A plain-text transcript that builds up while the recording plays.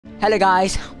Hello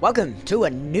guys, welcome to a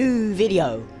new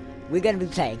video. We're going to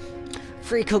be playing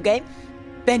free cool game,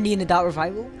 Bendy in the Dark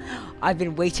Revival. I've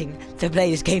been waiting to play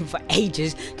this game for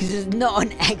ages because it's not on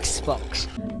Xbox.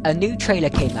 A new trailer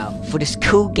came out for this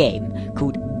cool game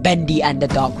called Bendy and the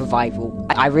Dark Revival.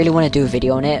 I really want to do a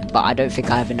video on it, but I don't think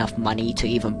I have enough money to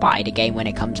even buy the game when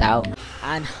it comes out.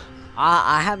 And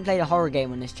I haven't played a horror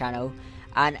game on this channel,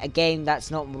 and a game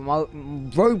that's not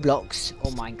Roblox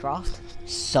or Minecraft,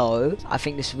 so I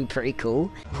think this will be pretty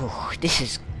cool. Ooh, this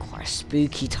is quite a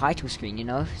spooky title screen, you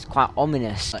know, it's quite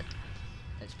ominous. But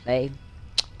let's play,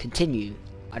 continue.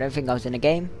 I don't think I was in a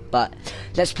game, but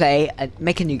let's play and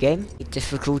make a new game.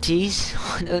 Difficulties,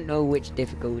 I don't know which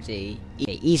difficulty.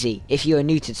 Easy, if you're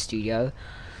new to the studio.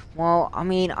 Well, I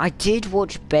mean, I did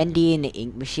watch Bendy in the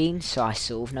Ink Machine, so I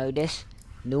sort of know this.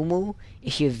 Normal,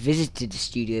 if you've visited the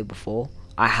studio before.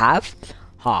 I have.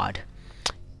 Hard,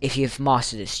 if you've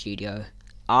mastered the studio.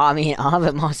 I mean, I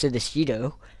haven't mastered the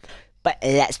studio, but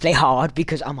let's play hard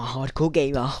because I'm a hardcore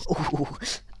gamer. Ooh,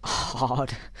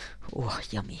 hard. Oh,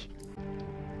 yummy.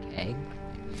 Okay.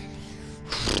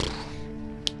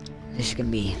 This is gonna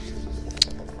be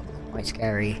quite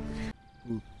scary.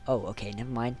 Ooh. Oh, okay, never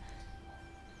mind.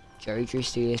 Joey Drew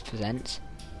Studios presents.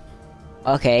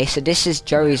 Okay, so this is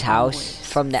Joey's house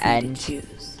from the end.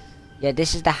 Yeah,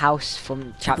 this is the house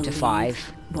from chapter 5.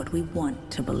 What we want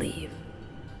to believe.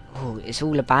 Oh, it's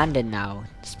all abandoned now.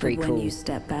 It's pretty cool. When you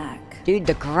step back, dude,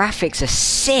 the graphics are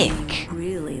sick.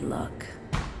 Really look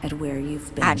at where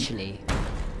you've been. Actually.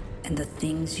 And the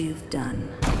things you've done.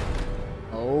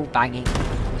 Oh, banging.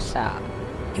 What's that?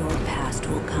 Your past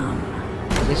will come.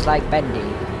 Just like Bendy.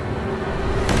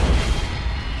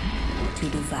 To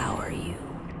devour you.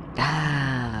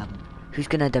 Damn. Who's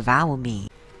gonna devour me?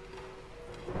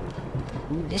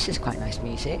 Ooh, this is quite nice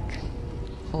music.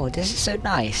 Oh, this is so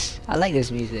nice. I like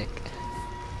this music.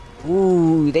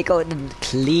 Ooh, they got the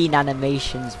clean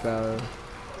animations, bro.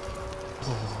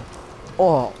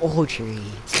 Oh, Audrey.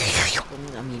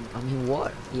 I mean,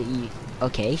 what?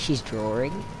 Okay, she's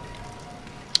drawing.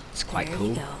 It's quite cool.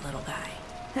 There you go, little guy.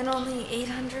 And only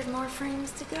 800 more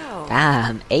frames to go.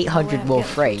 Damn, 800 more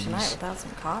frames. Tonight without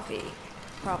some coffee.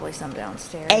 Probably some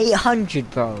downstairs. 800,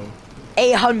 bro.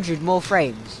 800 more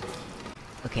frames.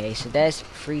 Okay, so there's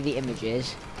 3D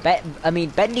images.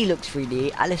 Bendy looks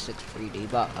 3D, Alice looks 3D,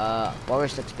 but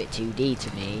Boris looks a bit 2D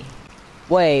to me.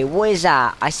 Wait, what is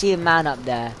that? I see a man up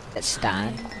there. Let's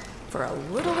stand. For a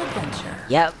little adventure.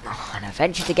 Yep, an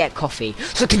adventure to get coffee.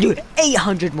 So I can do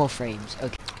 800 more frames.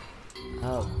 Okay.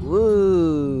 Oh,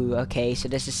 woo. Okay, so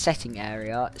there's a setting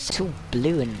area. It's all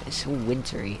blue and it's all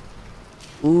wintry.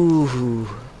 Ooh,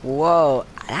 whoa,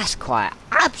 that's quite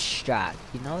abstract,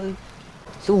 you know?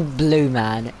 It's all blue,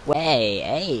 man.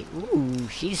 Hey, ooh,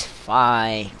 she's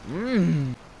fine.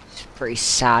 It's a pretty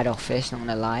sad office, not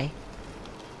gonna lie.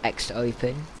 X to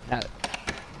open. No.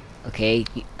 Okay,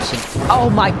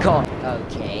 oh my god.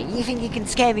 Okay, you think you can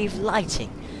scare me with lighting?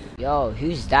 Yo,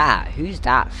 who's that? Who's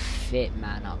that fit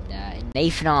man up there?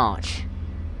 Nathan Arch.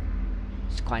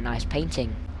 It's quite a nice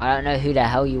painting. I don't know who the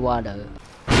hell you are though.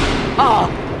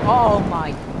 Oh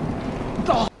my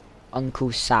god.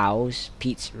 Uncle Sal's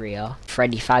Pizzeria.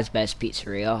 Freddy Fazbear's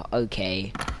Pizzeria.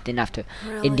 Okay. Didn't have to.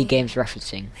 Really? Indie games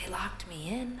referencing. They locked me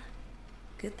in.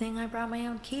 Good thing I brought my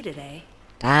own key today.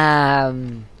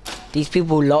 Damn. These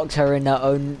people locked her in their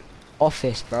own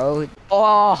office, bro.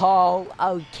 Oh,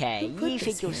 okay. You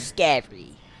think you're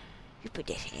scary. You put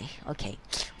this here. Okay.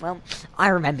 Well, I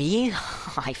remember you.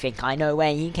 I think I know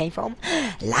where you came from.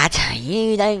 Lad,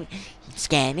 you don't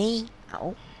scare me.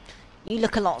 Oh. You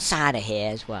look a lot sadder here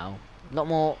as well. A lot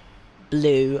more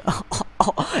blue.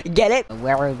 Get it?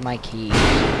 Where are my keys?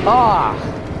 Oh!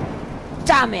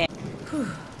 Damn it!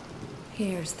 Whew.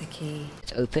 Here's the key.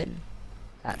 It's open.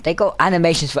 They got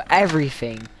animations for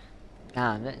everything.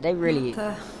 Damn, they really...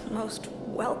 Not the most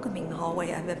welcoming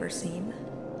hallway I've ever seen.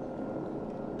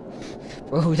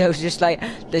 Bro, there was just like...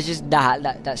 There's just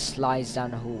that slides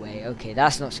down the hallway. Okay,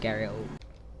 that's not scary at all.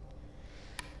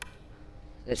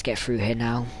 Let's get through here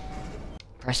now.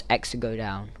 Press X to go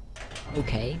down.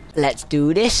 Okay. Let's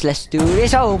do this. Let's do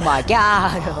this. Oh my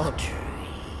god. Oh.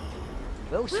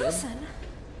 Wilson?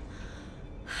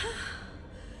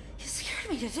 You scared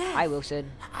me to death. Hi,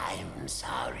 Wilson. I'm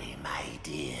sorry, my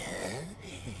dear.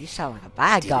 You sound like a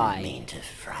bad guy. Didn't mean to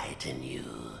frighten you.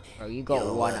 Bro, you got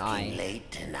You're one working eye.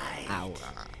 late tonight. Ow.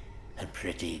 A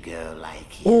pretty girl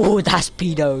like you. Oh, that's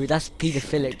pedo. That's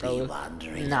pedophilic, Be bro.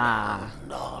 wandering Nah.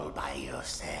 around all by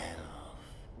yourself.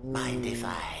 Mind if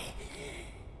I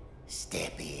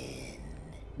step in?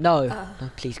 No.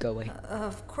 No, please go away.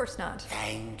 Of course not.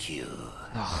 Thank you,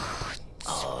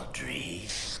 Oh, Audrey.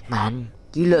 man.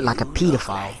 You look like a Look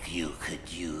pedophile. like you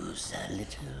could use a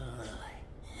little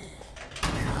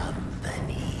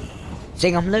company.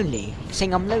 Saying I'm lonely.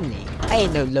 Saying I'm lonely. I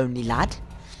ain't no lonely lad.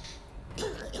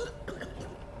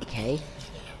 Okay.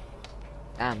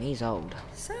 Damn, he's old.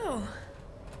 So,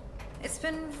 it's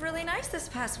been really nice this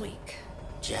past week.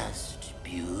 Just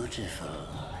beautiful.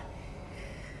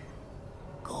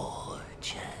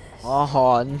 Gorgeous.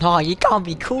 Oh no, you can't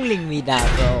be calling me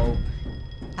that, bro.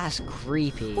 That's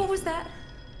creepy. What was that?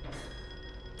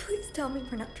 Please tell me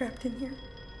we're not trapped in here.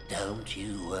 Don't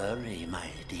you worry, my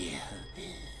dear.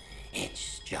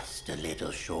 It's just a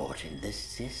little short in the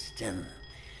system.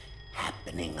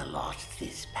 Happening a lot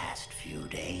this past few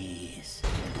days.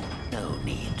 No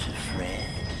need to fret.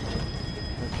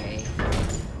 Okay.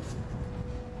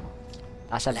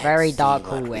 That's a Let's very see dark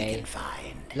what we hallway. can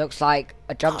find. Looks like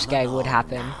a jump Come scare would along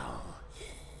happen. now.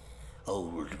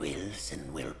 Old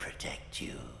Wilson will protect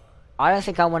you. I don't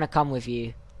think I want to come with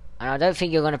you. And I don't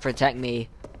think you're going to protect me.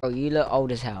 Bro, you look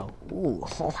old as hell. Ooh.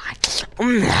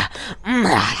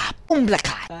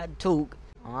 Bad talk.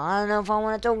 I don't know if I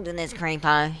want to talk to this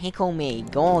creeper. He called me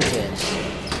gorgeous.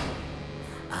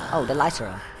 Oh, the lights are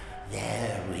on.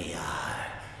 There we are.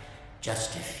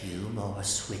 Just a few more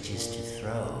switches to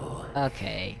throw.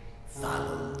 Okay.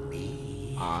 Follow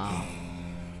me.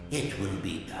 It will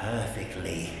be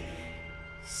perfectly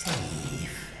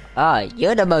safe.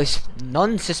 You're the most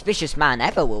non-suspicious man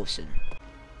ever, Wilson.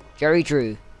 Jerry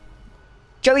Drew.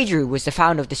 Jerry Drew was the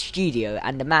founder of the studio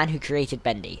and the man who created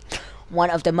Bendy. One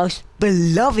of the most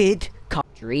beloved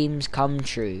dreams come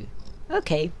true.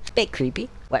 Okay, it's a bit creepy.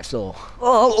 Wet floor.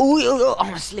 Oh,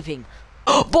 I'm slipping.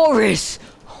 Boris!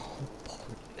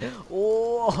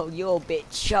 Oh, you're a bit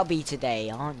chubby today,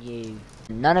 aren't you?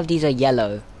 None of these are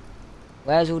yellow.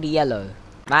 Where's all the yellow?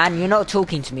 Man, you're not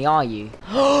talking to me, are you?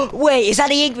 Wait, is that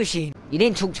the ink machine? You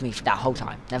didn't talk to me for that whole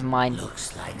time. Never mind.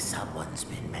 Looks like someone's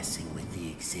been messing with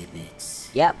the exhibits.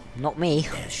 Yep, not me.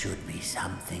 There should be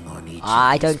something on each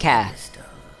I of these don't care. pedestals.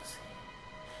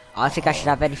 I think I should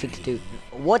have anything to do.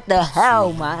 What the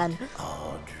hell, man?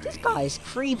 Audrey, This guy is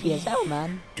creepy as hell,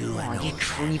 man. do an Oh, you old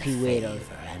creepy man a weirdo.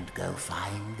 favor and go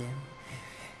find them.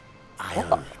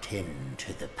 I'll tend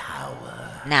to the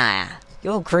power. Nah,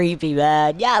 you're creepy,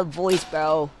 man. Yeah, voice,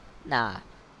 bro. Nah,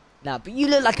 but you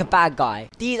look like a bad guy.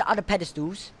 These are the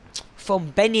pedestals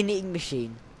from Bendy and the Ink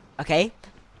Machine. Okay,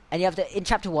 and you have to in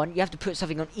chapter 1. You have to put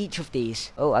something on each of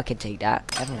these. Oh, I can take that.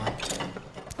 Never mind.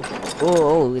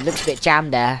 Oh, it looks a bit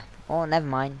jammed there. Oh, never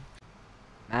mind.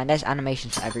 Man, there's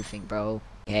animations for everything, bro.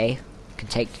 Okay, can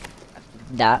take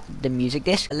that. The music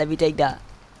disc. Let me take that.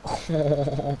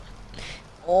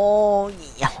 Oh,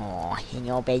 yeah. Oh,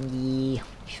 hello, Bendy.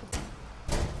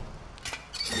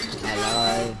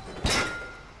 Hello.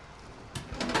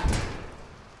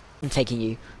 I'm taking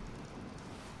you.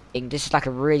 This is like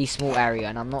a really small area,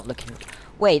 and I'm not looking.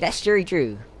 Wait, that's Jerry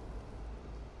Drew.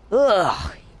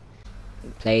 Ugh.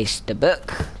 Place the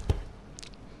book.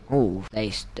 Ooh,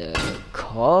 place the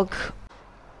cog.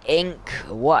 Ink.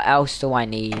 What else do I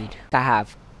need? I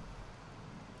have.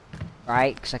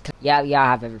 Right? Cause yeah, I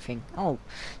have everything. Oh,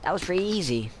 that was pretty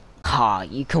easy. Ah,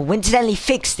 you coincidentally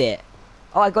fixed it.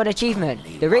 Oh, I got an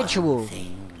achievement. The ritual. One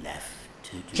thing left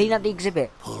to do. Clean up the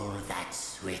exhibit. Pull that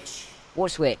switch.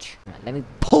 What switch? Right, let me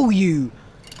pull you.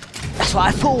 That's what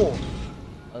I thought.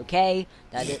 Okay,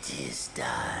 that It is done.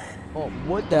 Oh,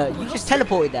 what the? You just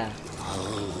teleported there.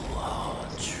 Oh,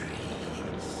 Audrey.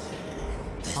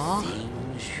 The Huh?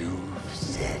 things you've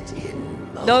set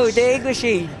in motion. No, the ink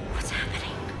machine. What's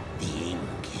happening? The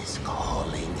ink is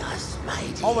calling us, my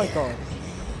dear. Oh my god.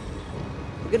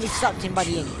 We're gonna be sucked in by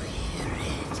the ink. Hear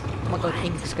it. Oh my god,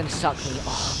 ink is gonna suck me.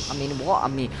 Oh, I mean, what? I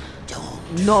mean,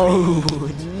 Don't. no,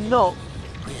 no.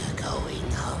 We're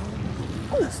going home.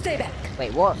 Oh, stay back.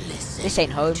 Wait, what? Listen This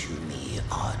ain't home. to me,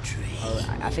 Audrey.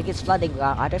 Oh, I think it's flooding.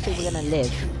 I don't think we're gonna live.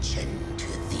 Attention to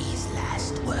these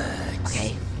last words.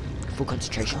 Okay, full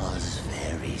concentration. Because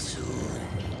very soon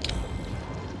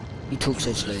You talk so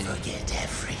you'll slowly. forget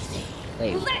everything.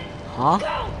 Wait, Let huh?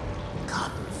 go.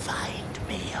 Come find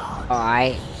me, Audrey.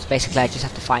 Alright, so basically I just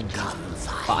have to find you. Come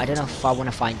find But I don't know if I want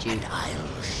to find you. and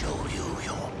I'll show you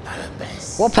your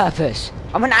purpose. What purpose?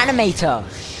 I'm an animator.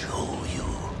 Show you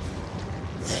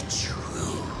the truth.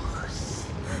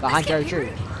 Behind Jerry Drew.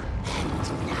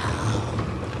 And now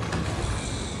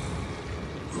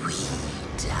we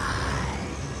die.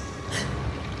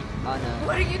 Oh no.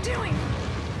 What are you doing?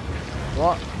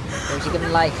 What? Or is he gonna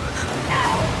like...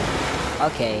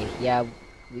 Okay, yeah,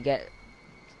 we get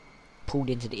pulled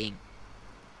into the ink.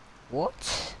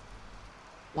 What?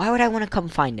 Why would I want to come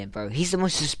find him, bro? He's the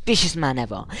most suspicious man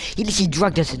ever. He literally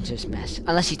drugged us into this mess.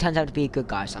 Unless he turns out to be a good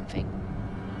guy or something.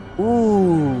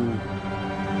 Ooh.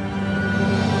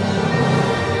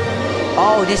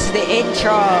 Oh, this is the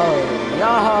intro.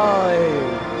 Yo.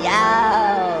 Yo.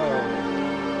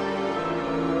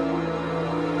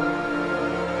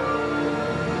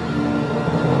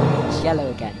 It's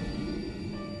yellow again.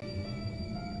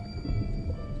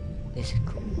 This is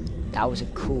cool. That was a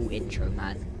cool intro,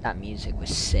 man. That music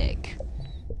was sick.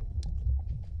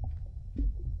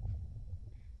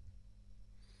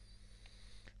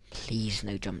 Please,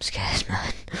 no jump scares,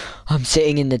 man. I'm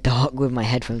sitting in the dark with my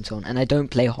headphones on, and I don't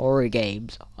play horror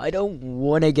games. I don't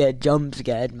want to get jump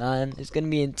scared, man. It's gonna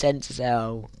be intense as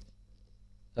hell.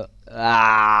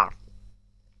 Alright,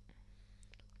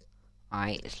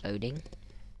 it's loading.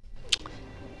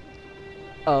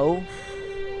 Oh.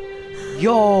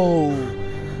 Yo!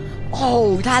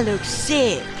 Oh, that looks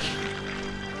sick!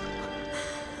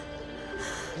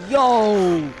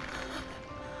 Yo!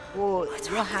 Whoa,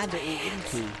 your hand are all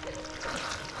inky.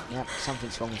 Yep,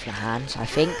 something's wrong with your hands, I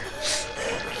think.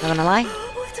 Not gonna lie.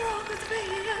 What's wrong with my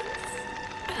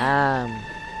hands?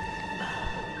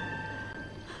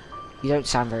 You don't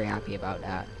sound very happy about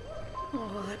that.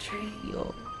 Oh, Audrey,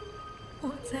 Yo.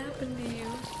 what's happened to you?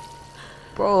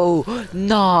 Bro,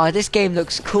 nah, this game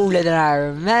looks cooler than I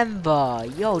remember.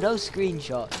 Yo, those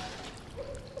screenshots.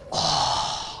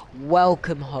 Oh,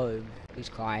 welcome home. Who's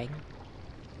crying?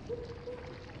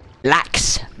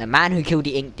 Lax, the man who killed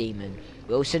the ink demon.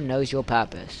 Wilson knows your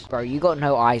purpose. Bro, you got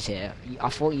no eyes here. I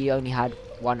thought you only had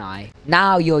one eye.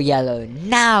 Now you're yellow.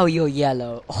 Now you're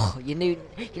yellow. Oh, you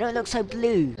don't look so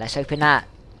blue. Let's open that.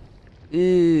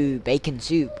 Ooh, bacon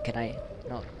soup. Can I?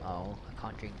 No. Oh, I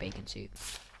can't drink bacon soup.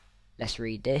 Let's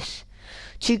read this.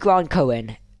 To Grant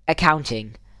Cohen,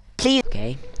 accounting. Please.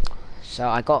 Okay. So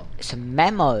I got some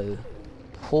memo.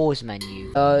 Pause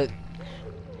menu.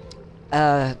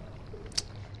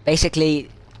 Basically,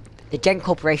 the Gen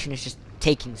Corporation is just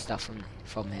taking stuff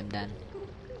from him then.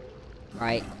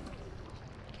 Right.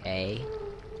 Okay.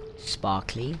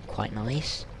 Sparkly. Quite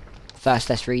nice. First,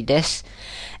 let's read this.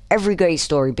 Every great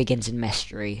story begins in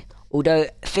mystery. Although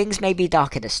things may be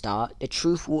dark at the start, the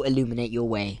truth will illuminate your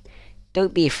way.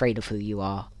 Don't be afraid of who you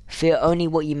are. Fear only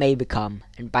what you may become,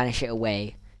 and banish it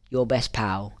away. Your best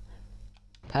pal.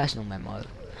 Personal memo.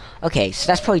 Okay, so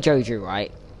that's probably Jojo,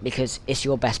 right? Because it's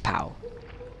your best pal.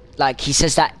 Like, he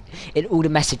says that in all the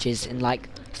messages in, like,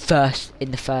 the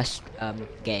first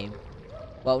game.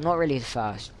 Well, not really the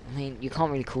first. I mean, you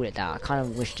can't really call it that. I kind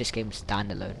of wish this game was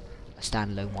standalone. A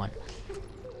standalone one.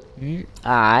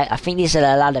 Alright, I think these are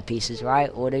the ladder pieces, right?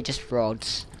 Or they're just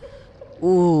rods.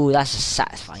 Ooh, that's a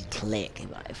satisfying click, I'm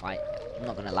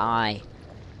not gonna lie.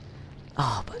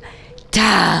 Oh, but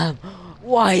damn!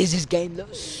 Why does this game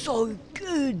look so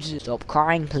good? Stop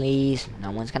crying, please.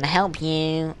 No one's gonna help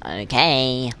you.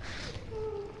 Okay.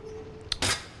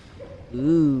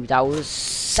 Ooh, that was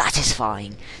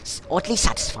satisfying. Oddly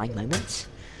satisfying moments.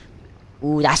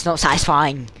 Ooh, that's not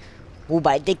satisfying. Ooh,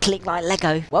 but it did click like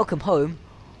Lego. Welcome home.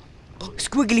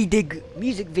 Squiggly dig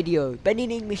music video.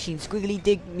 Bendy machine squiggly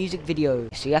dig music video.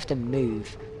 So you have to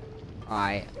move.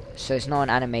 Alright, so it's not an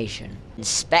animation.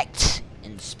 Inspect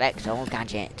all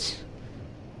gadgets.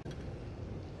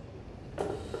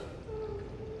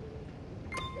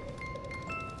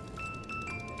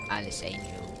 Alice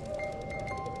Angel.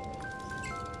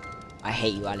 I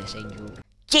hate you, Alice Angel.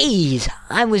 Jeez,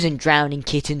 I wasn't drowning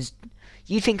kittens.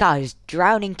 You think I was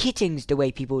drowning kittens the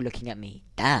way people were looking at me?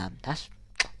 Damn, that's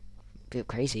a bit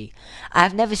crazy. I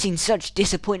have never seen such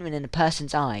disappointment in a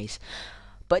person's eyes.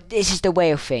 But this is the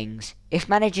way of things. If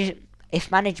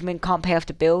management can't pay off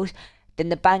the bills, then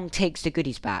the bank takes the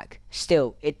goodies back.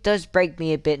 Still, it does break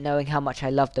me a bit knowing how much I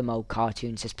love them old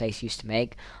cartoons this place used to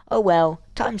make. Oh well,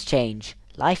 times change.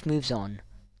 Life moves on.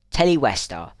 Telly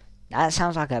Wester. That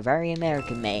sounds like a very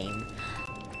American name.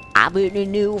 I put the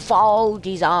new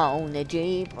Foldies on the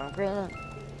Jeep.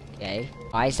 Okay.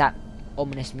 Why is that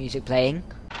ominous music playing?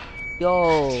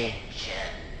 Yo. Attention,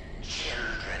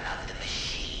 children of the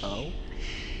machine. Oh.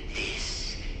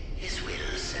 This is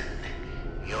Wilson,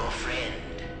 your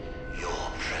friend,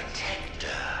 your protector.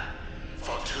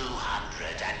 For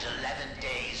 211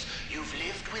 days, you've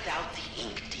lived without the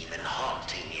ink demon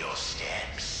haunting your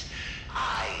steps.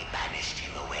 I banished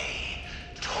him away,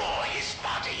 tore his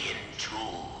body in two.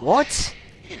 What?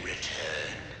 In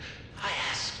return, I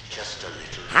ask just a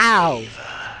little How? favor.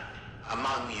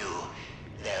 Among you,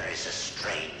 there is a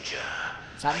stranger.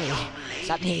 Is that a me? young Is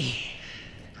that lady. me?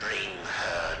 Bring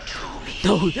her to me.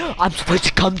 No, I'm supposed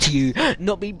to come to you,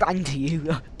 not be bang to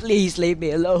you. Please leave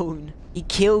me alone. He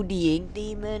killed the ink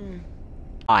demon.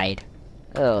 Hide.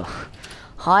 Ugh.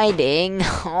 Hiding?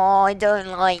 Oh, I don't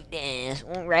like this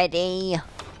already.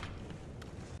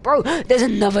 Bro, there's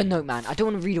another note, man. I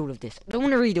don't want to read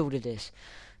all of this.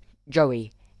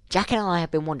 Joey, Jack and I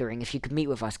have been wondering if you could meet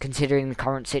with us considering the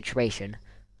current situation.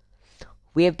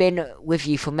 We have been with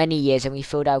you for many years and we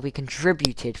feel that we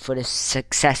contributed for the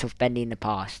success of Bendy in the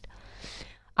past.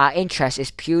 Our interest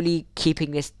is purely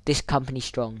keeping this company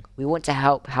strong. We want to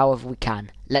help however we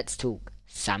can. Let's talk.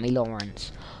 Sammy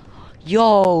Lawrence.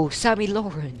 Yo, Sammy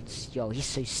Lawrence. Yo, he's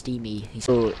so steamy. He's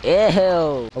so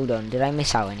ew. Hold on, did I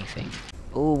miss out anything?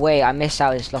 Oh wait, I missed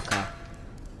out this locker.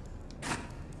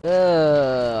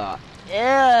 Nah,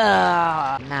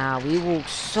 we walk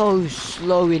so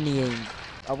slow in the ink.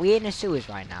 Are we in the sewers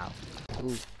right now?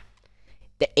 Ooh.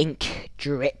 The ink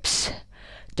drips.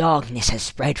 Darkness has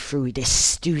spread through this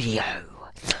studio.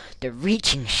 The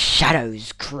reaching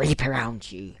shadows creep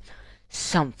around you.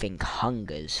 Something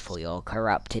hungers for your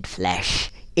corrupted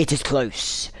flesh. It is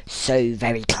close, so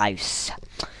very close.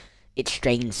 It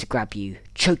strains to grab you,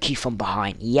 choke you from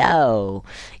behind. Yo!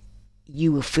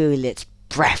 You will feel its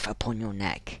breath upon your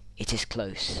neck. It is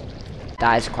close.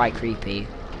 That is quite creepy.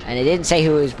 And it didn't say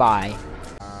who it was by.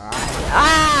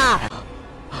 Ah!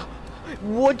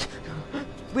 What?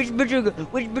 Which butcher?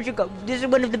 This is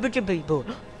one of the butcher people.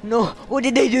 No, what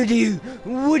did they do to you?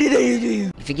 What did they do to you?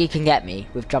 You think you can get me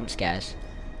with jump scares?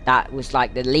 That was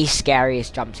like the least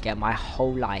scariest jump scare my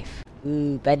whole life.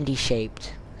 Ooh, bendy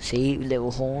shaped. See,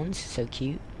 little horns, so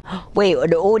cute. Wait,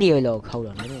 the audio log. Hold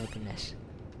on, let me open this.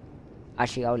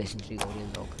 Actually, I'll listen to the audio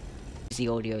log. It's the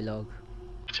audio log.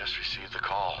 Just received the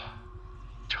call.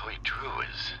 Joey Drew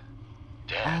is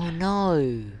dead. Oh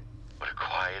no. What a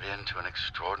quiet end to an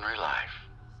extraordinary life.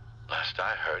 Last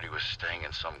I heard, he was staying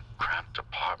in some cramped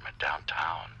apartment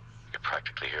downtown. You could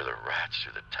practically hear the rats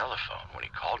through the telephone when he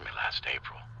called me last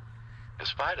April. In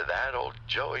spite of that, old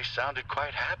Joey sounded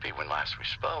quite happy when last we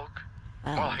spoke.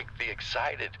 Oh. More like the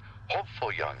excited,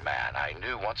 hopeful young man I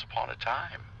knew once upon a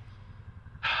time.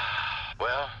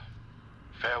 Well,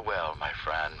 farewell, my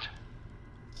friend.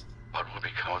 What will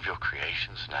become of your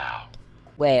creations now?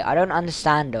 Wait, I don't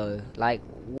understand though. Like,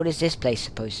 what is this place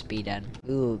supposed to be then?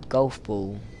 Ooh, golf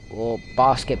ball. Or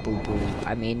basketball ball.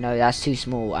 I mean, no, that's too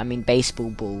small. I mean, baseball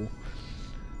ball.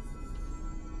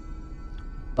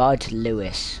 Bud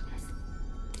Lewis.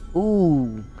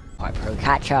 Ooh. Alright, pro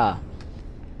catcher.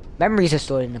 Memories are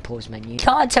stored in the pause menu.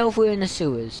 Can't tell if we're in the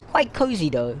sewers. Quite cozy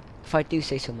though, if I do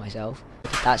say so myself.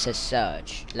 That says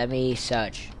search. Let me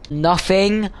search.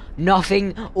 Nothing.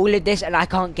 Nothing. All of this and I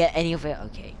can't get any of it.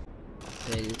 Okay.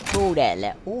 Pull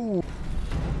that. Ooh.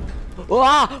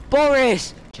 Ah!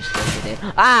 Boris! Just loaded it.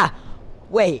 Ah!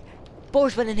 Wait.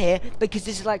 Boris went in here because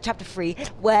this is like chapter 3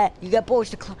 where you get Boris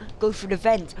to go through the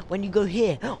vent when you go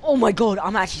here. Oh my god,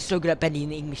 I'm actually so good at bending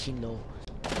the ink machine law.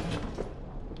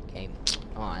 Okay.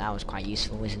 Oh, that was quite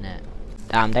useful, isn't it?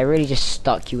 Damn, they really just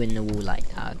stuck you in the wall like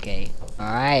that. Okay.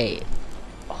 Alright.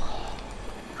 Oh.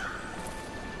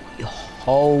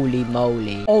 Holy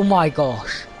moly. Oh my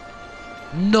gosh.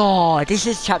 No, this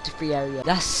is chapter 3 area.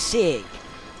 That's sick.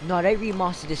 No, they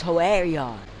remastered this whole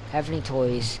area. Heavenly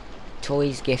Toys,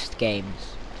 Gifts,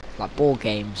 Games. Like board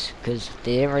games, because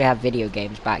they didn't really have video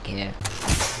games back here.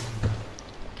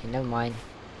 Okay, never mind.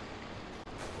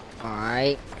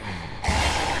 Alright.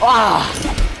 Ah!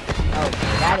 Oh,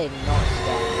 that did not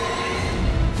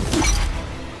scare me.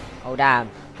 Oh damn.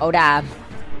 Oh damn.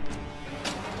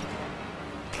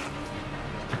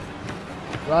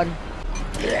 Run.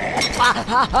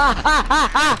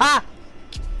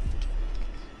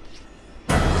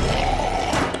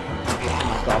 Oh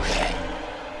my gosh.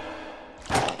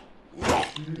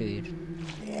 Dude.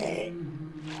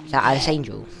 Is that Alice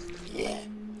Angel?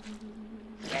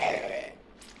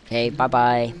 Okay, bye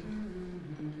bye.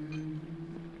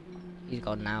 He's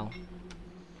gone now.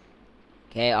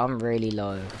 Okay, I'm really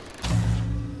low.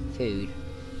 Food.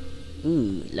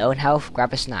 Ooh, low in health,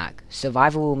 grab a snack.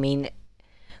 Survival will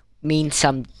mean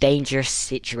some dangerous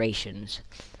situations.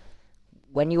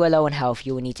 When you are low in health,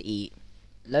 you will need to eat.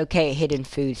 Locate hidden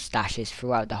food stashes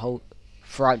throughout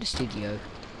the studio.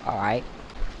 Alright.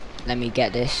 Let me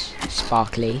get this.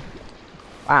 Sparkly.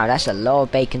 Wow, that's a lot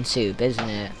of bacon soup, isn't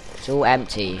it? It's all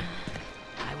empty.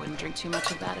 I wouldn't drink too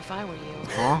much of that if I were you.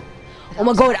 Huh? Oh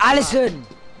my god, Alison!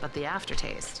 But the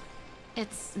aftertaste,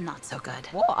 it's not so good.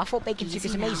 What? I thought bacon soup is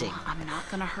Easy now. amazing. I'm not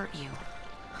gonna hurt you.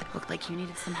 It looked like you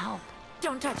needed some help.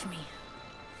 Don't touch me.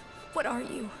 What are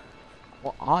you?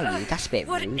 What are you? That's a bit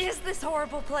What rude. is this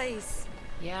horrible place?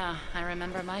 Yeah, I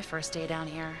remember my first day down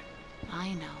here.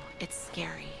 I know, it's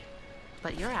scary.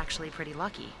 But you're actually pretty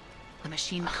lucky. The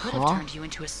machine could have turned you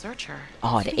into a searcher.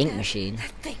 Oh, the ink machine.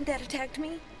 That thing that attacked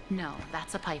me? No,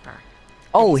 that's a Piper.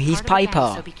 Oh, But he's part of the gang,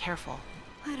 Piper. so be careful.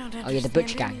 I don't understand Oh, yeah, the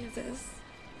Butch any gang. of this.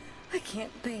 I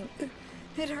can't think.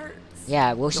 It hurts.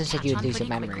 Yeah, Wilson You'll said catch you would on lose your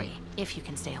pretty memory. quickly, if you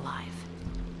can stay alive.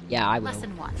 Yeah, I will.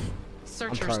 Lesson 1.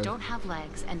 Searchers pro. don't have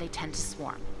legs and they tend to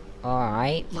swarm.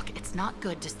 Alright. Look, it's not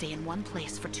good to stay in one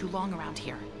place for too long around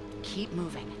here. Keep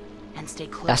moving and stay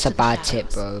close That's to a the bad tip,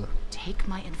 shadows. bro. Take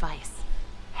my advice.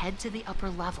 Head to the upper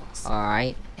levels.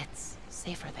 Alright. It's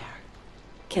safer there.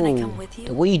 Can I come with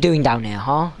you? What are you doing down there,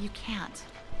 huh? You can't.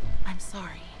 I'm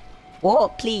sorry.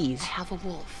 What? I Please? have a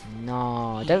wolf.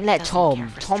 No, He don't let doesn't care Tom.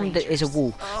 for Tom is a strangers.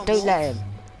 wolf. Don't let him.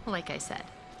 Like I said,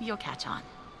 you'll catch on.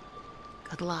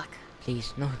 Good luck.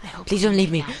 Please, no. I hope Please you don't leave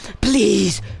can me. do that.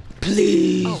 Please.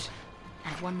 Please. Oh,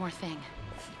 and one more thing.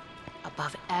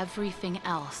 Above everything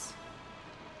else,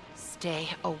 stay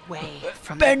away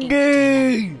from the ink demon.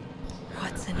 Bendy!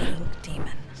 What's an ink demon?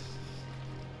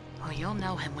 Oh, you'll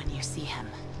know him when you see him.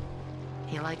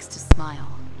 He likes to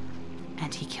smile,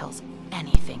 and he kills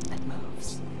anything that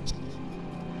moves.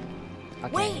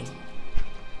 Okay. Wait!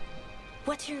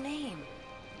 What's your name?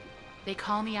 They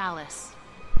call me Alice.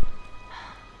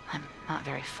 I'm not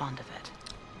very fond of it.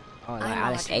 Oh, like I'm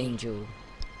Alice Audrey. Angel.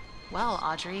 Well,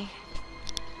 Audrey,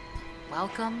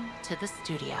 welcome to the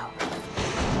studio.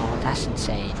 Oh, that's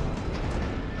insane.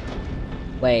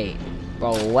 Wait,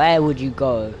 bro, where would you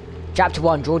go? Chapter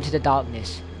 1, Drawn to the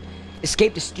Darkness.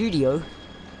 Escape the studio?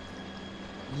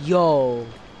 Yo,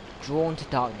 Drawn to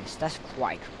Darkness. That's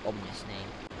quite an ominous name.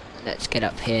 Let's get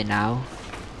up here now.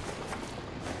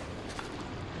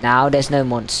 Now there's no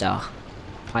monster.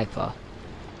 Piper.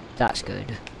 That's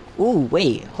good. Ooh,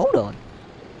 wait, hold on.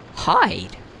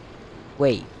 Hide.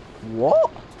 Wait, what?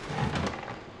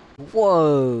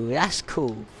 Whoa, that's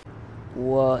cool.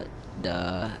 What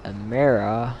the? A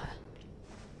mirror?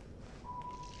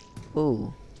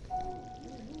 Ooh.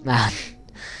 Man.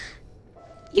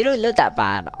 You don't look that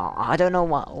bad. I don't know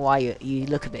why you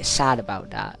look a bit sad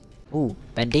about that. Ooh,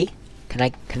 Bendy? Can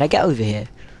I get over here?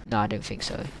 No, I don't think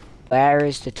so. Where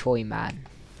is the toy man?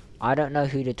 I don't know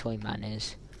who the toy man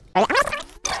is.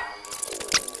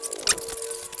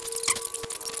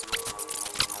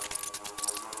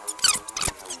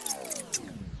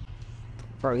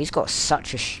 Bro, he's got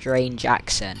such a strange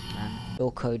accent, man.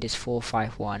 Your code is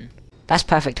 451. That's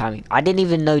perfect timing. I didn't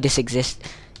even know this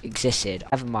existed.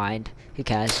 Never mind. Who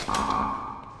cares?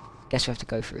 Guess we have to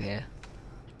go through here.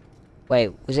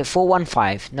 Wait, was it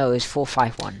 415? No, it was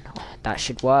 451. Oh, that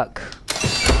should work.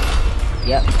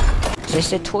 Yep. So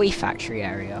it's a toy factory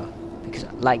area. Because,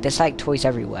 like, there's, like, toys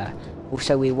everywhere.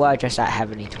 Also, we were just at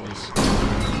Heavenly Toys.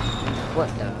 What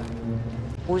the?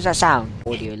 What was that sound?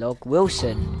 Audio log.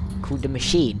 Wilson called the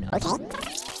machine.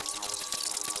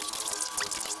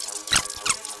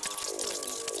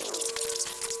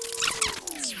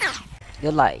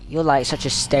 You're like such a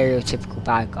stereotypical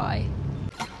bad guy.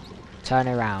 Turn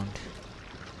around.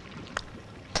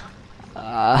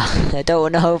 I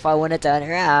don't know if I want to turn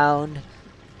around.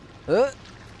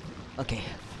 Okay.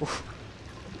 Oof.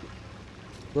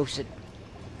 Wilson.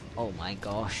 Oh my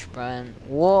gosh, Brian.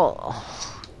 What?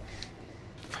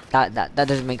 That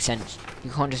doesn't make sense.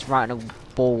 You can't just write on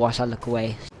a ball whilst I look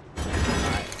away.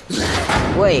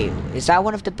 Wait, is that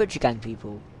one of the Butcher Gang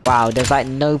people? Wow, there's like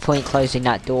no point closing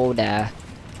that door there.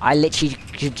 I literally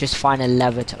could just find a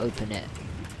lever to open it.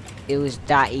 It was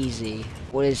that easy.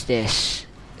 What is this?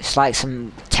 It's like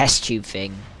some test tube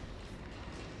thing.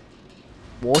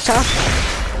 Water?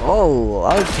 Oh,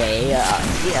 okay. Yeah,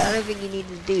 I don't think you need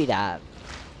to do that.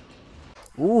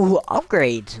 Ooh,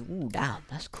 upgrades. Ooh, damn,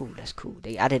 that's cool. That's cool.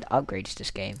 They added upgrades to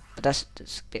this game, but that's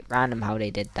a bit random how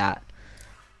they did that.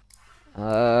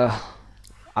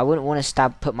 I wouldn't want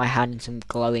to put my hand in some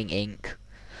glowing ink.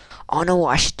 I know what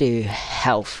I should do.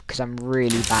 Health, because I'm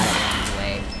really bad at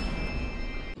it anyway.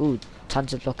 Ooh,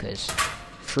 tons of blockers.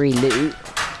 Free loot.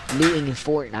 Looting in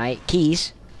Fortnite.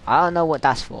 Keys. I don't know what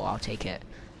that's for. I'll take it.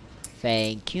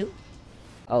 Thank you.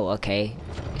 Oh, okay.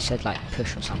 It said like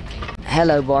push or something.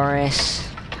 Hello, Boris.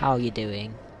 How are you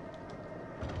doing?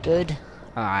 Good?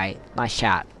 Alright. Nice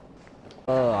chat.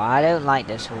 Oh, I don't like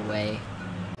this hallway.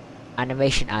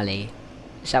 Animation alley.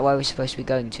 Is that where we're supposed to be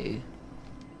going to?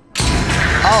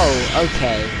 Oh,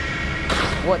 okay.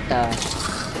 What the?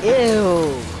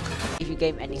 Ew! If you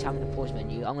gave any time in the pause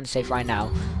menu, I'm gonna save right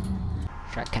now.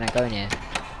 Can I go in here?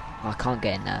 Oh, I can't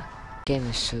get in there. Game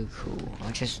is so cool.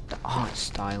 The art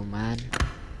style, man.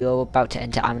 You're about to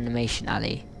enter animation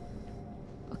alley.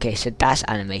 Okay, so that's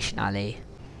animation alley.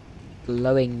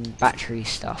 Glowing battery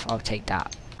stuff. I'll take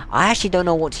that. I actually don't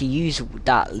know what to use with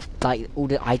that. Like all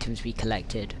the items we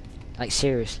collected. Like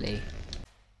seriously.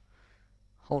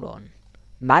 Hold on.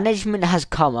 Management has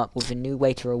come up with a new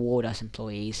way to reward us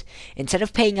employees. Instead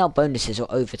of paying out bonuses or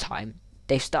overtime,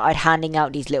 they've started handing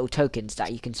out these little tokens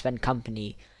that you can spend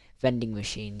company vending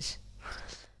machines.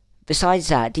 Besides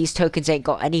that, these tokens ain't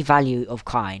got any value of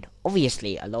kind.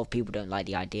 Obviously, a lot of people don't like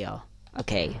the idea.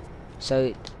 Okay,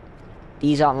 so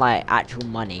these aren't like actual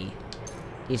money.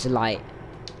 These are like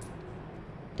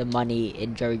the money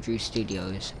in Jerry Drew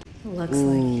Studios. Looks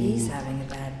like he's having a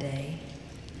bad day.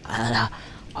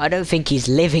 I don't think he's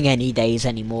living any days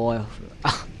anymore.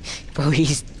 Bro,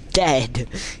 he's dead.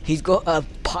 He's got a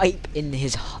pipe in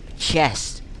his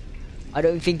chest. I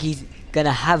don't think he's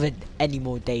gonna have any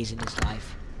more days in his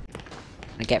life.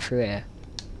 I get through here.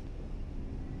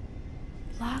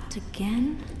 Locked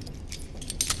again?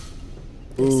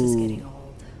 This is getting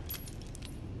old.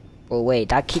 Oh wait,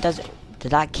 that key doesn't...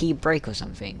 Did that key break or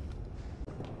something?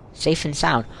 Safe and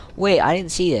sound. Wait, I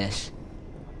didn't see this.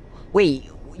 Wait,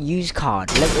 use card.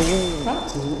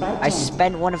 I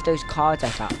spent one of those cards I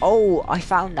found. Oh, I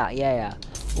found that. Yeah.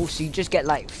 Oh, so you just get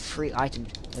like 3 items.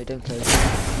 No, don't close.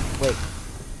 Wait.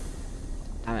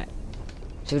 Damn it.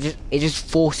 So it just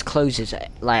force closes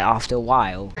like after a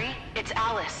while. It's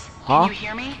Alice. Huh? Can you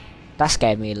hear me? That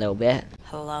scared me a little bit.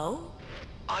 Hello?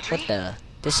 Audrey? What the?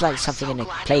 This is like something in a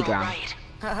playground.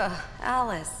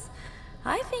 Alice,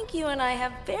 I think you and I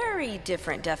have very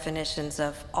different definitions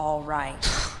of all right.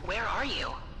 Where are you?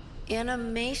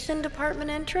 Animation department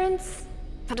entrance?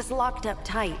 But it's locked up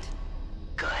tight.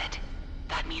 Good.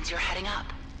 That means you're heading up.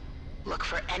 Look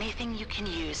for anything you can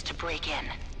use to break in.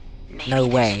 Maybe No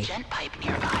there's way. a gent pipe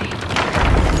nearby.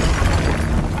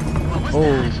 What was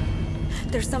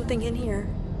that? There's something in here.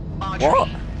 Audrey, What?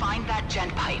 find that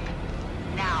gent pipe.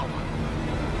 Now.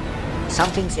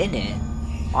 Something's in it.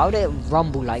 Why would it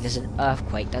rumble like there's an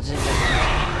earthquake? That doesn't...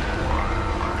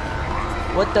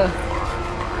 What the...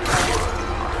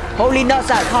 Holy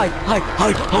nutsack! Hide!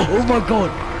 Oh my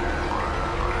god!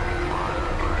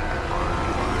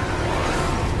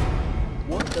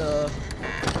 What the...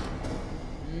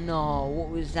 No, what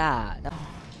was that?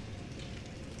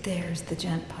 There's the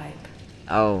gent pipe.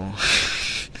 Oh.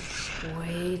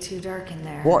 Way too dark in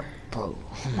there. What? Bro,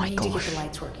 oh my We need to get gosh. the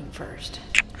lights working first.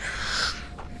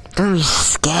 Don't be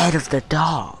scared of the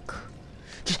dark.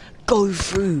 Just go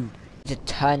through. To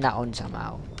turn that on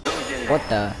somehow. What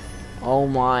the? Oh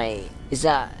my. Is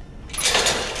that...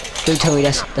 Don't tell me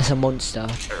that's a monster.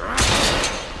 If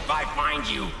I find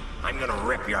you, I'm gonna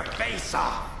rip your face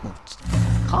off.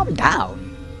 Calm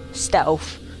down.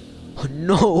 Stealth. Oh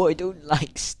no, I don't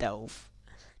like stealth.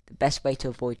 The best way to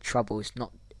avoid trouble is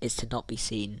to not be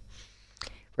seen.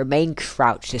 Remain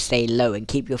crouched to stay low and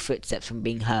keep your footsteps from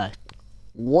being heard.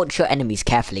 Watch your enemies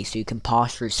carefully so you can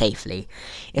pass through safely.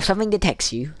 If something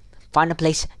detects you, find a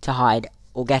place to hide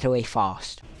or get away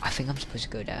fast. I think I'm supposed to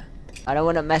go there. I don't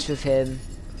want to mess with him.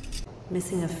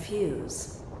 Missing a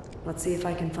fuse. Let's see if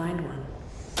I can find one.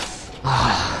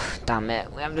 Damn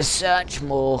it, we have to search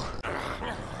more.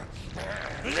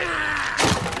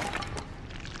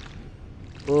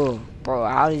 Oh, bro,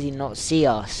 how does he not see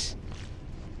us?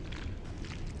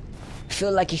 I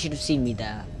feel like he should have seen me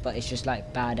there, but it's just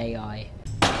like bad AI.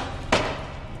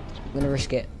 I'm gonna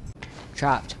risk it.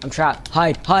 Trapped. I'm trapped.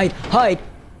 Hide!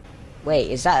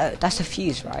 Wait, that's a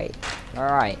fuse, right?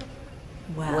 Alright.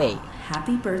 Well, Wait.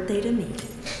 happy birthday to me.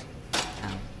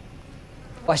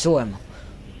 Oh, I saw him.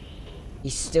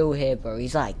 He's still here, bro.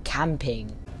 He's like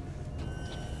camping.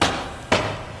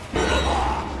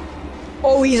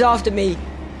 Oh, he's after me.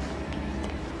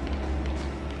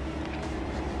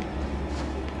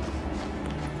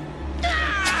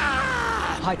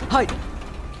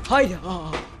 Hide!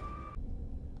 Oh.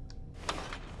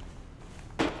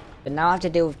 But now I have to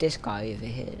deal with this guy over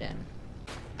here then.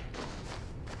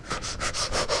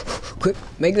 Quick,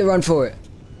 make the run for it.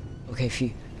 Okay,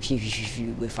 phew,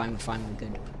 we're fine, we're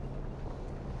good.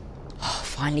 Oh,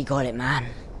 finally got it, man.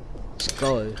 Let's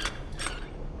go.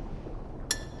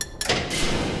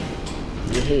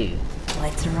 Yahoo.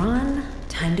 Lights are on.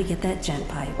 Time to get that gent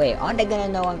pipe. Wait, aren't they gonna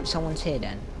know someone's here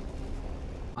then?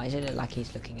 Why does it look like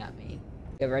he's looking at me?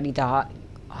 Get ready to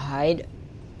hide.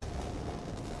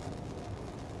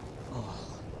 Oh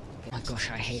my gosh,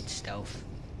 I hate stealth.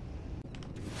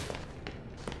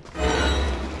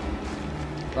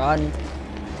 Run.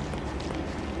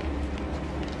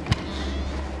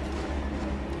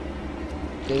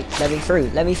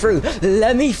 Let me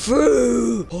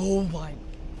through! Oh my.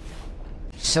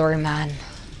 Sorry, man.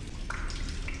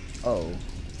 Oh.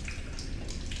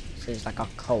 So it's like a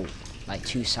cult. Like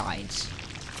 2 sides.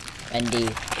 Bendy,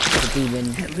 the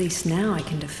demon. At least now I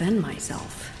can defend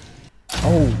myself.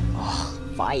 Oh,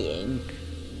 fighting.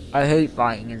 I hate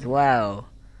fighting as well.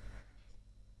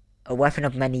 A weapon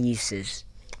of many uses.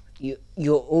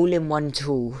 You're all-in-one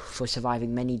tool for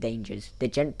surviving many dangers. The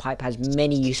gent pipe has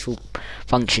many useful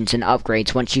functions and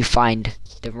upgrades once you find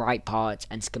the right parts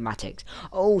and schematics.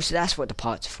 Oh, so that's what the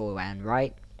parts are for, Anne,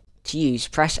 right? To use,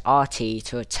 press RT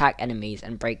to attack enemies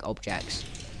and break objects.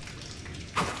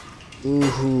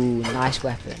 Ooh, nice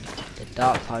weapon. The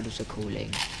dark puddles are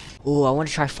calling. Ooh, I want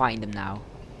to try fighting them now.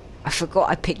 I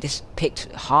forgot I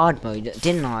picked hard mode,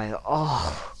 didn't I?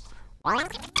 Oh.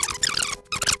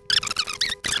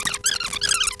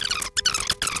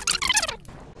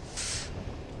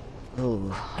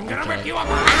 Ooh. I'm gonna rip you up.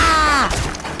 Ah!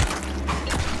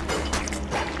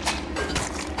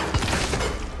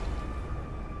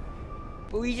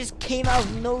 But we just came out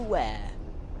of nowhere.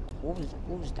 What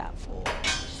was that for?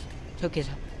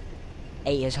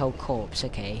 Ate his whole corpse,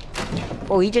 okay.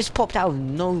 Oh, he just popped out of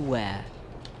nowhere.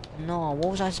 No,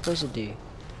 what was I supposed to do?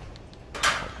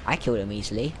 I killed him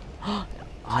easily. Oh,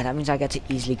 that means I get to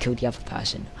easily kill the other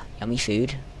person. Yummy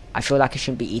food. I feel like I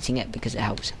shouldn't be eating it because it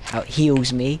helps. How it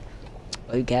heals me.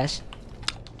 I guess.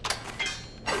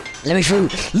 Let me through.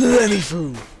 Let me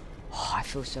through. Oh, I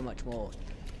feel so much more.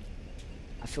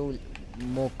 I feel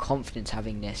more confidence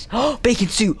having this. Oh, bacon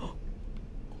soup.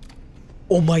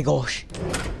 Oh my gosh.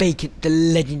 Bacon, the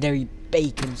legendary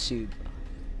bacon soup.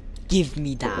 Give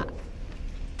me that.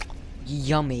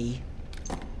 Yummy.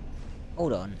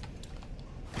 Hold on.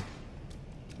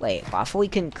 Wait, but I thought we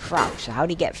couldn't crouch, so how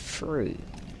do you get through?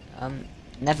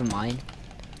 Never mind.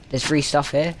 There's free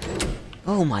stuff here.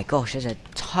 Oh my gosh, there's a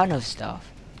ton of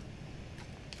stuff.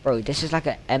 Bro, this is like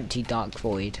an empty dark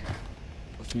void.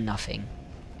 With nothing.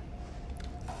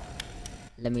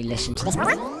 Let me listen to this.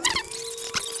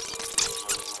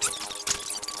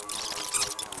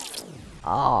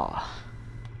 Oh.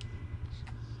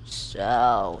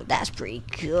 So, that's pretty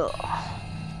cool.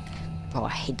 Oh, I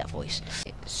hate that voice.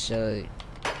 So,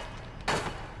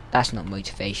 that's not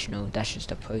motivational, that's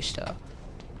just a poster.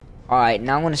 Alright,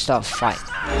 now I'm gonna start fighting.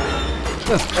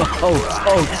 Oh,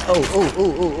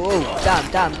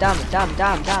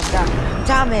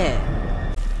 damn it!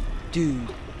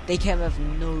 Dude, they came out of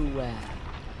nowhere.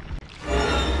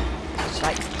 It's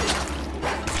like,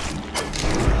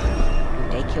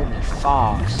 they killed me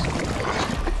fast.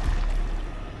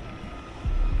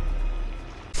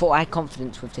 Thought I had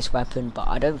confidence with this weapon, but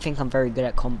I don't think I'm very good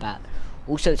at combat.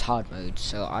 Also, it's hard mode,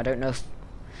 so I don't know if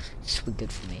this would be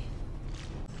good for me.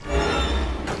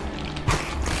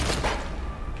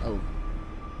 Oh,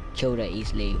 killed it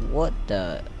easily. What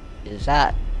the is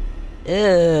that?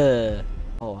 Ugh.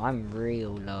 Oh, I'm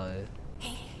real low.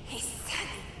 He said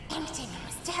anything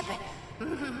was dead,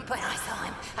 but I saw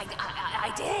him.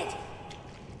 I did.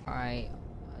 Alright,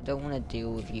 I don't want to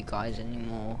deal with you guys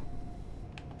anymore.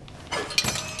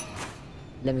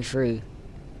 Let me through.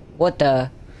 What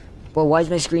the? Well, why is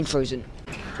my screen frozen?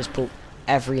 Just pull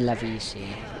every lever you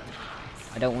see.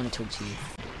 I don't want to talk to you.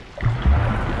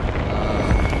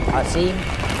 Cutscene?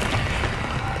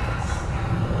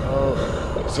 Oh,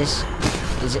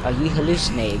 is it, are you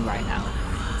hallucinating right now?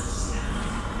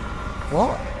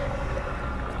 What?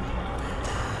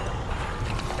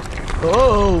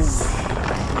 Oh!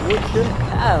 What the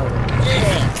hell?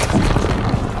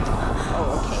 Oh,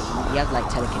 okay. You have like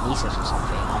telekinesis or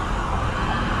something.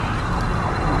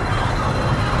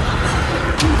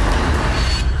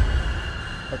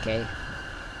 Okay.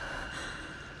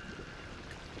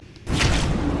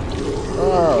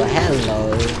 Oh, hello.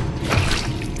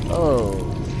 Oh,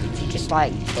 you just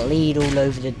like bleed all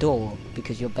over the door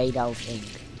because you're made out of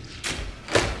ink.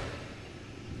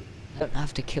 You don't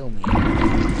have to kill me.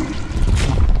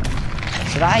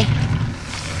 Should I?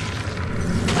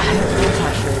 I don't think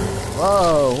I should.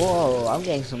 Whoa, I'm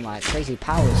getting some like crazy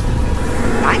powers.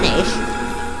 Vanish?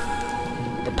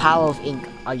 The power of ink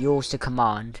are yours to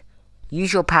command.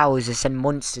 Use your powers to send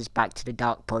monsters back to the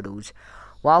dark puddles.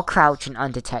 While crouched and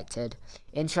undetected,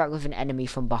 interact with an enemy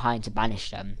from behind to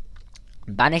banish them.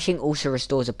 Banishing also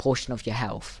restores a portion of your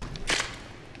health.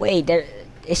 Wait,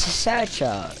 it's a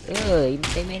searcher. Ugh,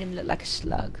 they made him look like a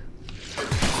slug.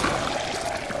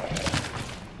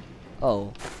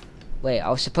 Oh. Wait, I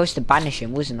was supposed to banish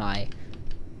him, wasn't I?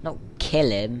 Not kill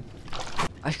him.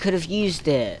 I could have used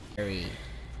it. Very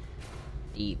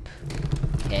deep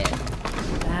hit.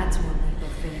 That's one leap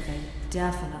of faith I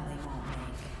definitely won't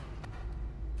make.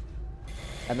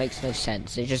 That makes no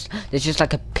sense. There's just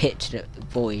like a pit to the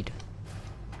void.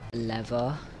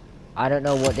 Lever. I don't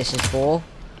know what this is for.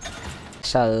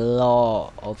 It's a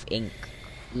lot of ink.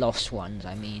 Lost ones,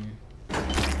 I mean.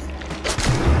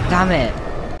 Damn it.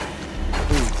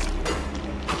 Ooh.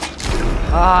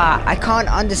 Ah, I can't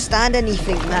understand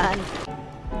anything, man.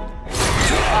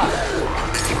 Ah.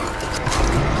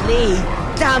 Please,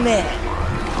 damn it.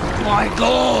 my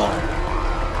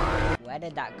god! Where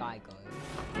did that guy go?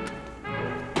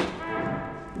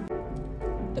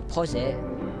 Deposit?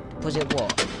 Deposit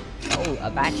what? Oh,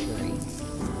 a battery.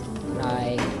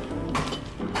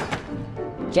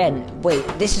 Jen, wait,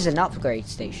 this is an upgrade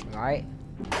station, right?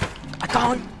 I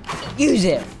can't use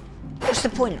it! What's the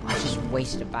point? I just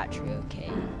wasted a battery, okay.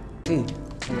 Food,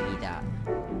 don't eat that.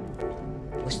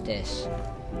 What's this?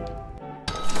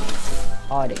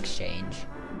 Card exchange.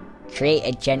 Create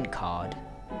a gent card.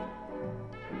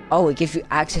 Oh, it gives you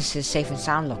access to the safe and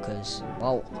sound lockers.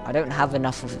 Well, I don't have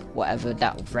enough of whatever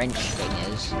that wrench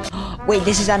thing is. Wait,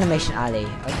 this is Animation Alley.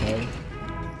 Okay.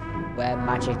 Where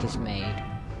magic is made.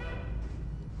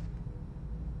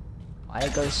 Why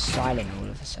did it go silent all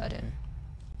of a sudden?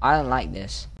 I don't like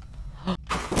this.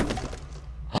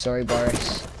 Sorry,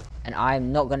 Boris. And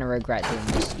I'm not gonna regret doing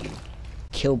this to you.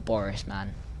 Kill Boris,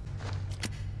 man.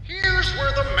 Here's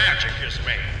where the magic is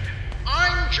made.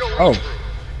 I'm Joey Drew,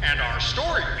 and our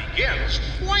story begins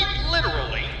quite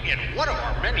literally in one of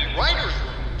our many writers'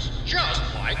 rooms, just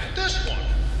like this one.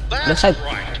 That's looks like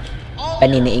right. All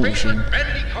Bendy in the our ink machine. favorite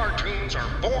Bendy cartoons are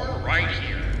born right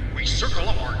here. We circle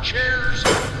up our chairs,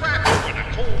 crack open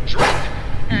a cold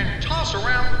drink, and toss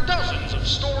around dozens of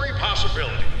story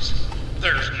possibilities.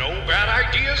 There's no bad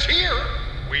ideas here.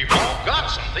 We've all got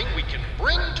something we can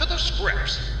bring to the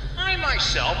scripts. I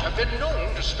myself have been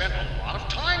known to spend a lot of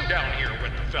time down here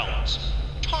with the fellas,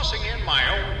 tossing in my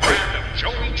own brand of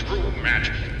Joey Drew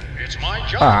magic. It's my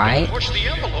job to push the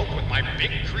envelope with my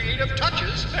big creative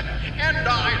touches, and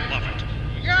I love it.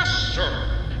 Yes,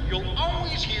 sir. You'll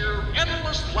always hear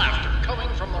endless laughter coming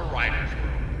from the writer's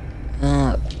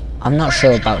room. I'm not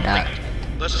sure about that.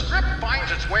 The script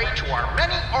finds its way to our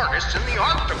many artists in the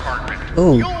art department.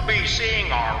 Ooh. You'll be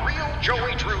seeing our real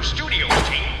Joey Drew Studios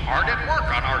team hard at work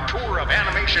on our tour of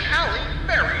Animation Alley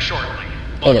very shortly.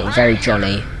 They look very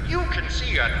jolly. You can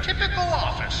see a typical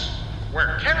office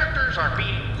where characters are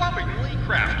being lovingly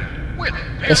crafted with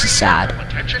very careful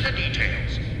attention to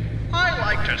details. I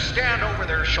like to stand over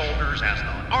their shoulders as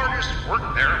the artists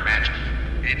work their magic.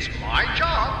 It's my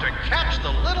job to catch the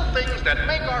little things that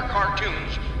make our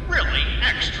cartoons really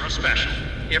extra special.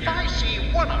 If I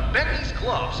see one of Bendy's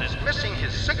gloves is missing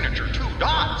his signature 2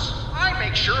 dots, I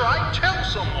make sure I tell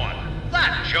someone.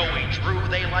 That Joey Drew,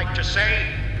 they like to say,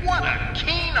 what a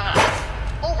keen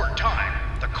eye. Over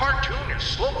time, the cartoon is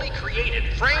slowly created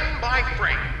frame by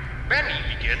frame. Bendy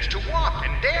begins to walk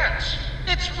and dance.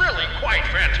 It's really quite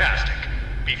fantastic.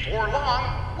 Before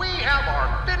long, we have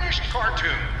our finished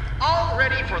cartoon, all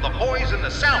ready for the boys in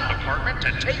the sound department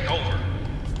to take over.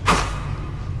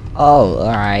 Oh,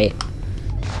 alright.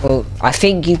 Well, I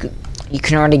think you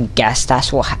can already guess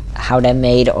that's how they're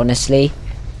made, honestly.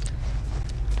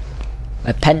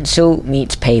 A pencil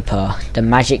meets paper, the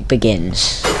magic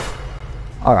begins.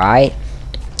 Alright.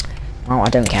 Well, I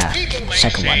don't care.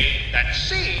 Second one. That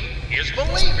seeing is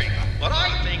believing, but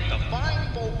I think the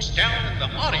fine folks down in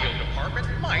the audio department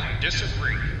might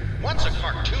disagree. Once a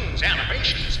cartoon's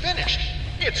animation is finished,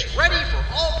 it's ready for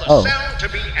all the sound to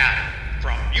be added.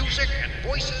 From music and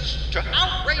voices to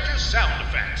outrageous sound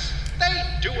effects. They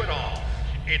do it all.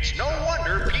 It's no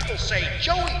wonder people say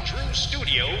Joey Drew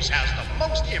Studios has the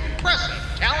most impressive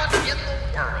talent in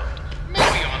the world.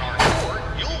 Maybe on our tour,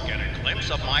 you'll get a glimpse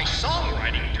of my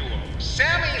songwriting duo,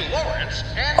 Sammy Lawrence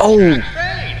and Jack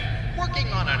Vane, working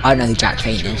on a new Jack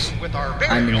Vane is. with our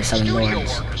very own studio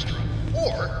orchestra.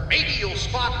 Or maybe you'll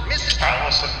spot Miss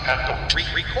Alice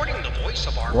recording the voice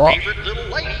of our favorite little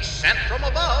lady sent from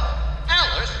above,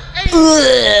 Alice A.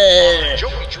 On the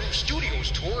Joey Drew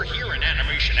Studios tour here in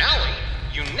Animation Alley,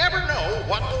 you never know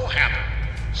what will happen.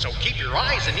 So keep your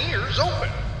eyes and ears open.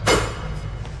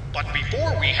 But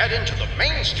before we head into the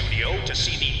main studio to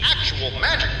see the actual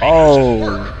magic makers at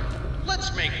work,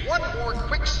 let's make one more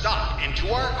quick stop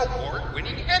into our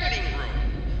award-winning editing room.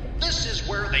 This is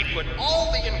where they put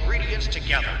all the ingredients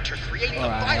together to create the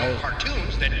final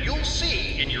cartoons that you'll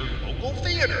see in your local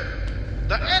theater.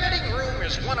 The editing room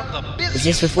is one of the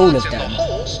busiest spots in the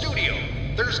whole studio.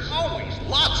 There's always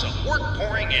lots of work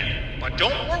pouring in. But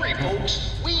don't worry,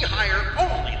 folks. We hire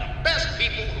only the best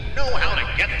people who know how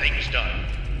to get things done.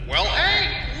 Well,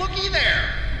 hey, looky there.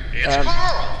 It's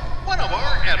Carl, one of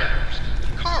our editors.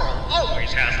 Carl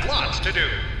always has lots to do,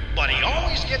 but he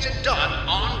always gets it done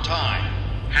on time.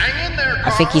 Hang in there, Carl.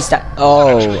 I think he's that.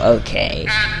 Oh, okay.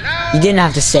 You didn't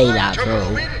have to say that, bro.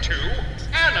 Move into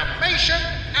Animation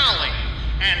Alley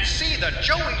and see the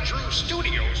Joey Drew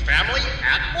Studios family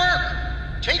at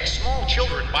work. Take small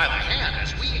children by the hand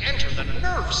as we enter the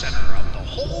nerve center of the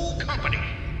whole company.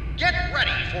 Get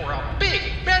ready for a big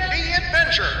Bendy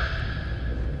adventure.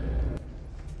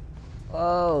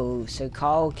 Oh, so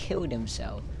Carl killed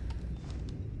himself.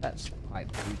 That's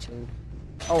quite brutal.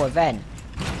 Oh, event.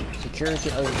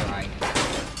 Security override.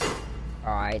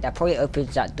 Alright, that probably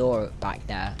opens that door back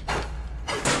there.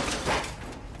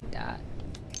 That.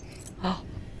 Oh,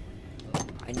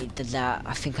 I need that.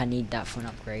 I think I need that for an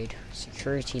upgrade.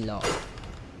 Security lock.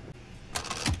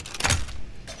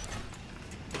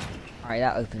 Alright,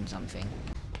 that opens something.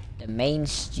 The main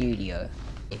studio.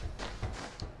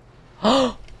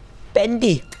 Oh,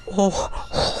 Bendy.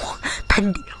 Oh,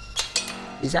 Bendy.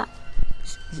 Is that?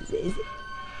 Is it?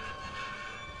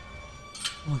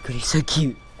 Oh my god, he's so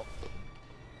cute.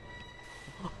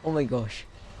 Oh my gosh.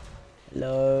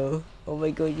 Hello. Oh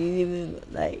my god, he's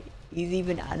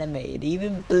even animated. He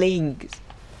even blinks.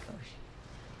 Gosh.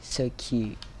 So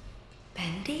cute.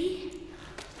 Bendy?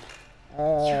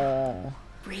 Oh.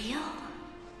 Real?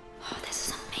 Oh, this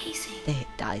is amazing.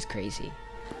 That is crazy.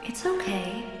 It's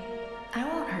okay. I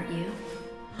won't hurt you.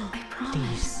 I promise.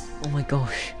 Please. Oh my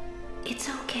gosh. It's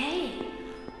okay.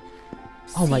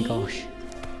 Oh my See? gosh.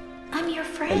 I'm your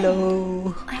friend.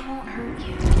 Hello. I won't hurt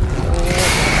you.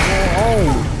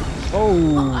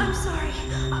 Oh. I'm sorry.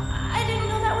 I didn't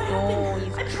know that would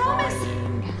happen. I promise.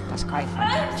 Crying. That's quite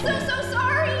funny. I'm so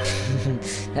sorry.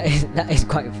 that is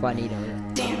quite funny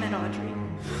though. Damn it, Audrey.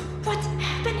 What's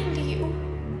happening to you?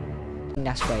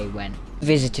 That's where he went.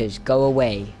 Visitors, go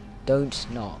away. Don't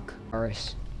knock.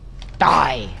 Boris.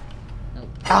 Die! No,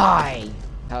 die!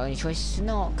 The only choice is to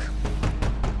knock.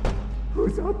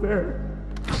 Who's out there?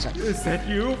 Is that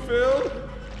you, Phil?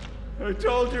 I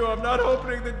told you I'm not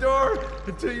opening the door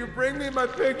until you bring me my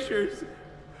pictures.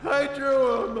 I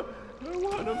drew them. I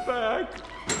want them back.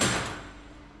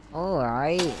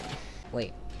 Alright.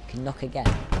 Wait, can knock again.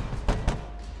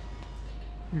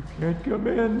 You can't come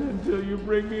in until you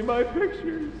bring me my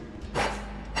pictures.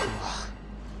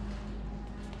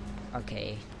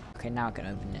 Okay. Okay, now I can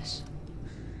open this.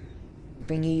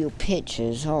 Bring you your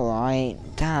pictures, alright.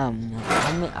 Damn.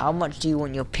 How much do you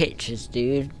want your pictures,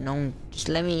 dude? No, just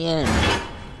let me in. I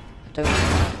don't.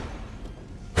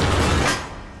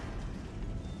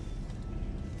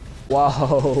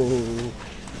 Whoa.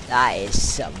 That is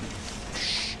some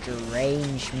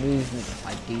strange movement, if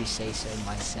I do say so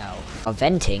myself.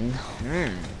 Venting?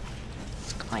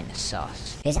 It's kinda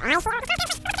sus.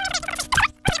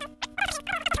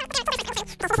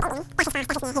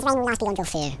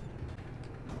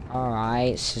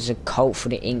 Alright, this is a cult for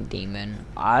the ink demon.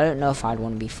 I don't know if I'd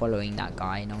want to be following that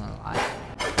guy, not gonna lie.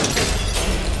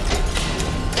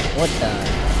 What the?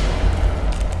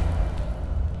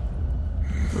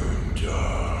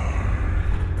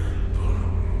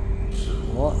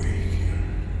 What?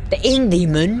 The ink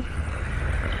demon?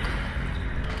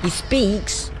 He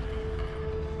speaks?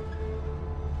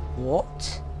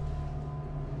 What?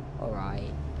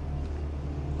 Alright.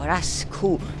 Oh, that's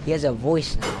cool. He has a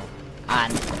voice now.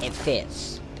 And it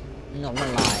fits. I'm not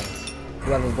gonna lie.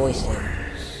 Whoever voiced him.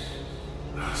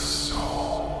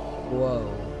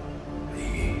 Whoa.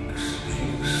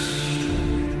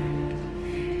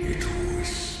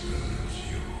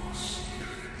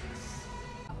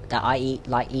 That I eat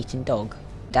like eating dog.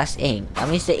 That's ink. That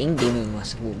means the ink demon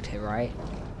must have walked here, right?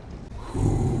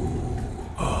 Who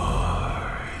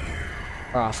are you?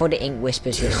 Oh, I thought the ink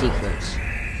whispers your secrets.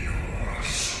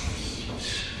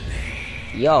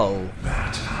 Yo.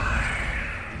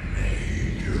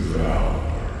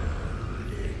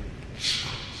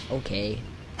 Okay.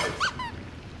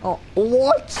 Oh,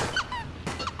 what?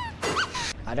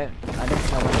 I don't know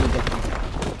what you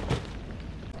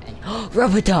did.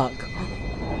 Rubber duck.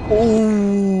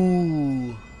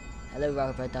 Oh. Hello,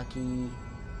 rubber ducky.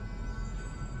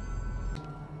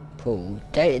 Cool.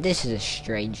 This is a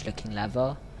strange looking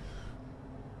lever.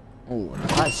 Oh,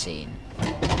 cutscene.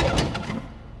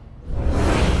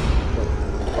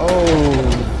 Oh,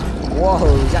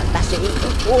 whoa, that's it.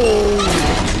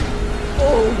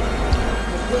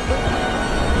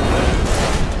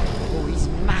 Oh, he's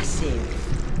massive.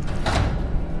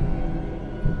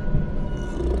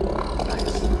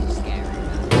 That's scary.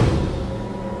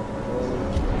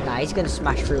 Nah, he's gonna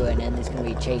smash through it and then there's gonna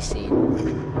be a chase scene.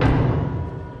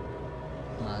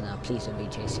 Oh no, please don't be a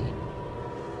chase scene.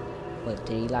 What,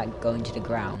 did he like go into the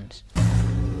ground?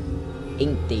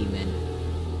 Ink demon.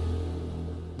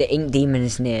 The ink demon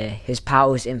is near. His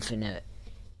power is infinite.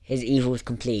 His evil is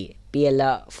complete. Be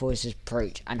alert for his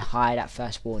approach and hide at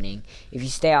first warning. If you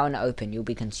stay out in the open, you'll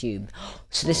be consumed.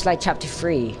 So this is like chapter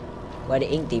 3, where the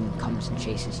ink demon comes and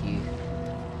chases you.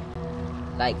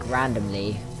 Like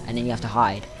randomly, and then you have to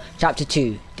hide. Chapter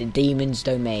 2, the demon's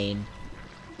domain.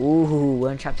 Ooh,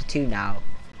 we're on chapter 2 now.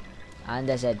 And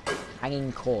there's a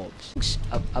hanging corpse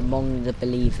among the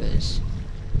believers.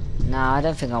 Nah, I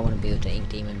don't think I want to be with the Ink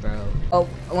Demon, bro. Oh,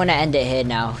 I want to end it here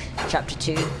now. Chapter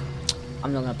 2.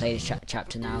 I'm not gonna play this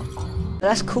chapter now. But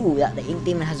that's cool that the Ink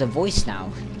Demon has a voice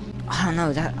now. I don't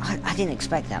know, that I didn't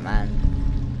expect that, man.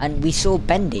 And we saw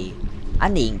Bendy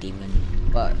and the Ink Demon,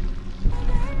 but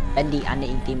Bendy and the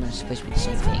Ink Demon are supposed to be the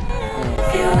same thing.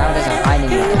 Now there's a hiding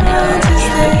connector.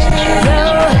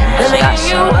 So that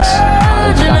sucks. I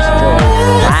hope you guys enjoy.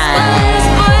 Bye.